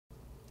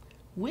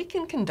we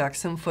can conduct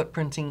some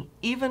footprinting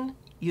even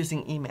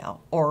using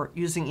email or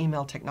using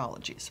email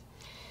technologies.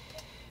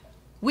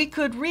 We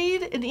could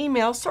read an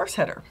email source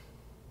header,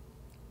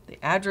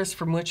 the address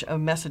from which a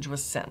message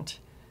was sent,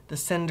 the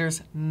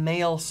sender's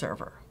mail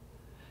server,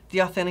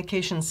 the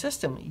authentication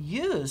system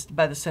used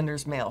by the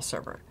sender's mail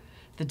server,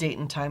 the date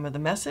and time of the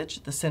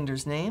message, the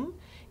sender's name,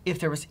 if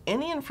there was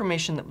any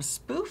information that was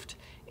spoofed,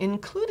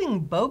 including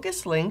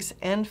bogus links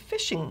and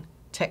phishing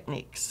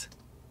techniques.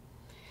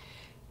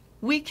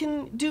 We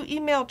can do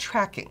email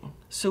tracking,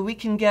 so we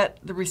can get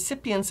the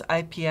recipient's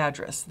IP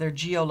address, their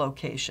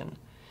geolocation,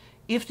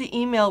 if the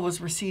email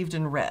was received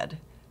and read,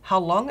 how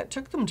long it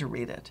took them to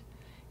read it,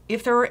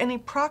 if there were any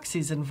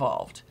proxies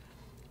involved,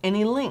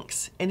 any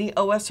links, any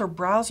OS or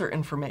browser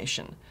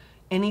information,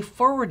 any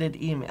forwarded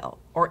email,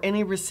 or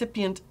any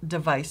recipient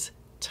device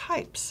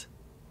types.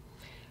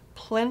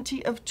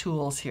 Plenty of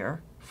tools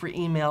here for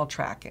email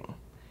tracking.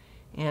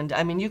 And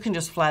I mean, you can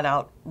just flat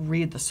out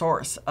read the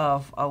source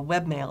of a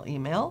webmail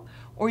email,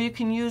 or you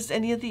can use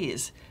any of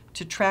these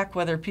to track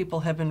whether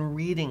people have been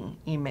reading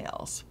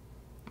emails.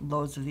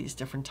 Loads of these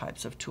different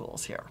types of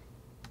tools here.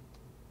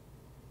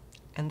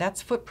 And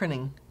that's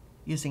footprinting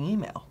using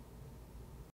email.